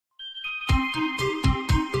The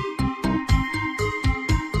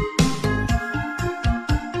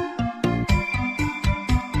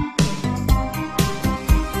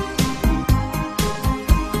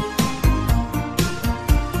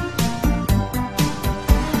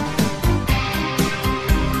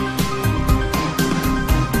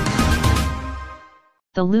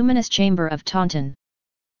Luminous Chamber of Taunton.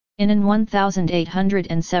 In an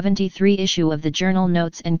 1873 issue of the journal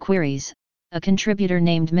Notes and Queries, a contributor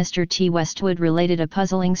named Mr. T. Westwood related a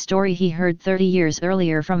puzzling story he heard 30 years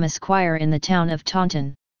earlier from a squire in the town of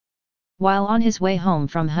Taunton. While on his way home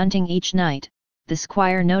from hunting each night, the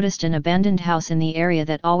squire noticed an abandoned house in the area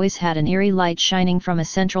that always had an eerie light shining from a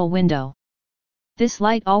central window. This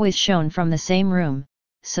light always shone from the same room,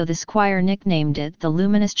 so the squire nicknamed it the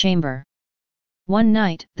Luminous Chamber. One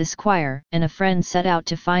night, the squire and a friend set out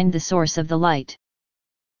to find the source of the light.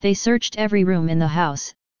 They searched every room in the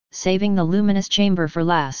house, saving the luminous chamber for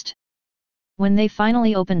last. When they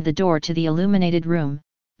finally opened the door to the illuminated room,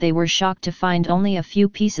 they were shocked to find only a few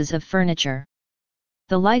pieces of furniture.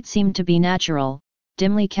 The light seemed to be natural,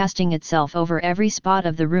 dimly casting itself over every spot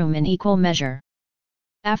of the room in equal measure.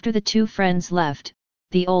 After the two friends left,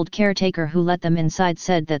 the old caretaker who let them inside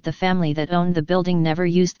said that the family that owned the building never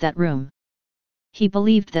used that room. He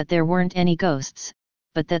believed that there weren't any ghosts,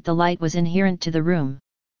 but that the light was inherent to the room.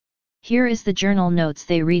 Here is the journal notes.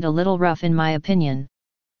 They read a little rough in my opinion.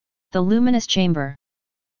 The Luminous Chamber.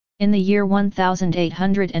 In the year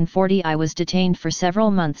 1840 I was detained for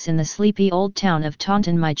several months in the sleepy old town of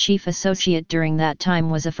Taunton. My chief associate during that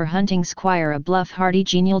time was a for-hunting squire, a bluff, hearty,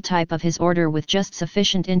 genial type of his order with just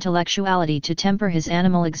sufficient intellectuality to temper his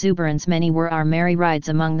animal exuberance. Many were our merry rides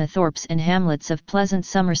among the thorps and hamlets of pleasant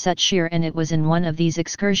Somersetshire, and it was in one of these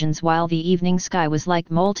excursions, while the evening sky was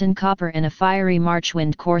like molten copper and a fiery March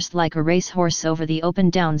wind coursed like a racehorse over the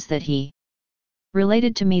open downs, that he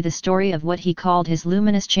related to me the story of what he called his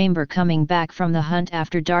luminous chamber. Coming back from the hunt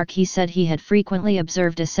after dark, he said he had frequently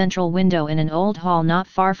observed a central window in an old hall not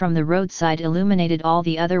far from the roadside illuminated. All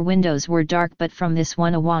the other windows were dark, but from this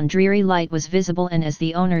one a wan dreary light was visible, and as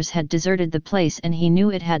the owners had deserted the place and he knew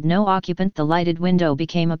it had no occupant, the lighted window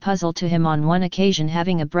became a puzzle to him. On one occasion,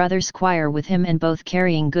 having a brother squire with him and both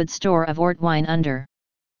carrying good store of Ort wine under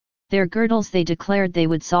their girdles, they declared they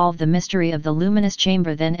would solve the mystery of the luminous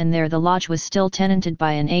chamber then and there. The lodge was still tenanted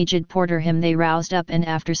by an aged porter. Him they roused up, and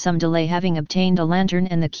after some delay, having obtained a lantern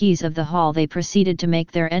and the keys of the hall, they proceeded to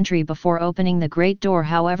make their entry. Before opening the great door,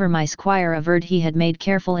 however, my squire averred he had made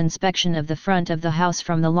careful inspection of the front of the house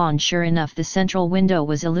from the lawn. Sure enough, the central window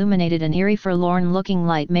was illuminated. An eerie, forlorn-looking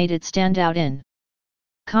light made it stand out in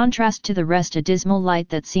contrast to the rest, a dismal light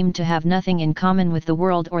that seemed to have nothing in common with the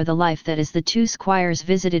world or the life that is. The two squires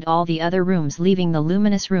visited all the other rooms, leaving the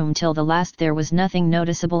luminous room till the last. There was nothing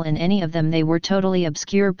noticeable in any of them, they were totally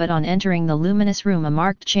obscure, but on entering the luminous room a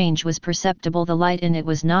marked change was perceptible. The light in it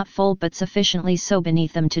was not full, but sufficiently so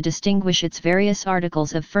beneath them to distinguish its various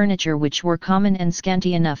articles of furniture, which were common and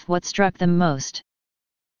scanty enough. What struck them most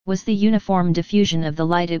was the uniform diffusion of the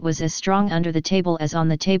light. It was as strong under the table as on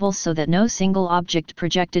the table, so that no single object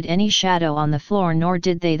projected any shadow on the floor, nor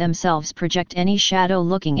did they themselves project any shadow.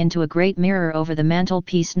 Looking into a great mirror over the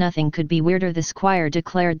mantelpiece, nothing could be weirder, the squire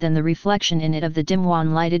declared, than the reflection in it of the dim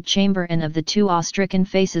wan-lighted chamber and of the two awe-stricken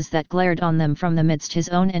faces that glared on them from the midst his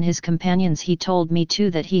own and his companions'. He told me too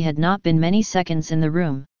that he had not been many seconds in the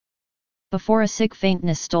room before a sick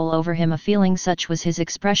faintness stole over him. A feeling, such was his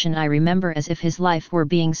expression, I remember, as if his life were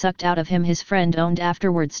being sucked out of him. His friend owned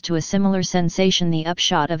afterwards to a similar sensation. The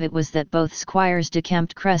upshot of it was that both squires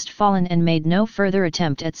decamped crestfallen and made no further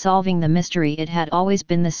attempt at solving the mystery. It had always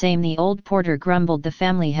been the same. The old porter grumbled the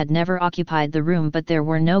family had never occupied the room, but there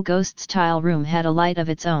were no ghosts. Tile room had a light of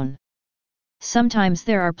its own. Sometimes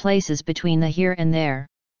there are places between the here and there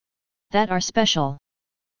that are special.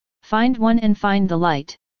 Find one and find the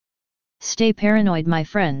light. Stay paranoid, my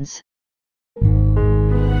friends.